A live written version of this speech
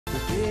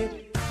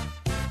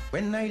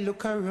When I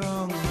look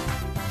around in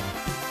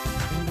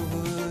the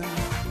world,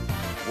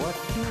 what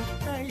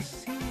do I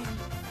see?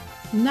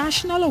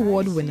 National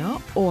Award winner,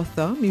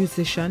 author,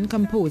 musician,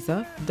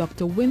 composer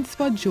Dr.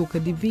 Winsford Joker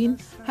Devine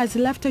has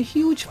left a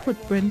huge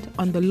footprint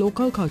on the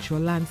local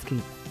cultural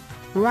landscape.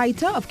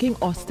 Writer of King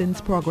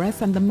Austin's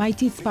Progress and the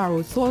Mighty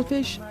Sparrow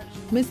Saltfish,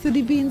 Mr.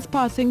 Devine's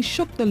passing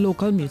shook the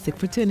local music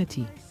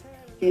fraternity.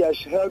 He has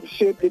helped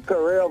shape the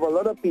career of a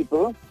lot of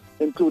people,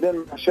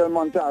 including Michelle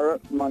Montano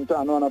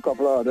and a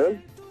couple of others.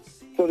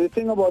 So the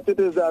thing about it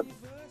is that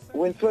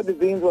Winsford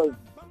Devine was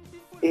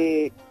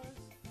a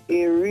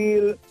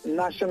real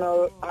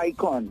national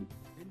icon.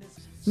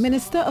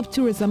 Minister of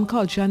Tourism,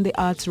 Culture and the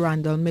Arts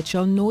Randall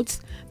Mitchell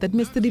notes that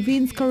Mr.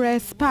 Devine's career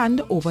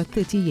spanned over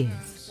 30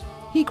 years.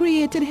 He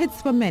created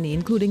hits for many,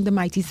 including The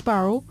Mighty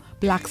Sparrow,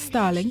 Black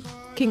Starling,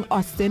 King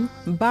Austin,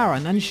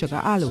 Baron and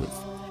Sugar Aloes.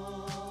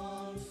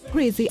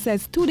 Crazy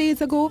says 2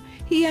 days ago,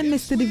 he and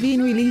Mr.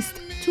 Devine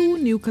released 2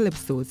 new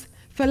calypsoes,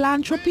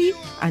 Philanthropy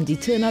and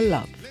Eternal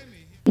Love.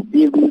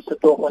 We used to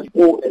talk on the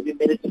phone every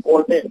minute to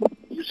call men.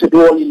 We used to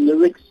do all the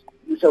lyrics.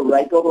 We used to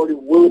write out all the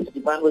words. The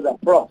man was a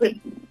prophet.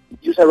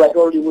 He used to write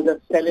all the words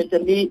and send it to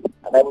me,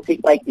 and I would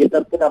take my guitar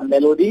and put a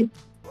melody.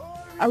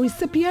 A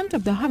recipient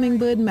of the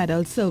Hummingbird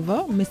Medal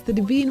Silver, Mr.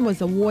 Devine was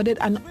awarded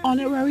an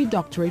honorary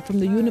doctorate from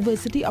the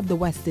University of the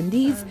West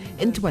Indies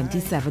in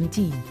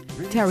 2017.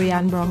 Terry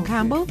Ann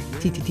Browne-Campbell,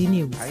 TTT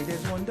News. I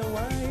just wonder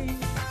why.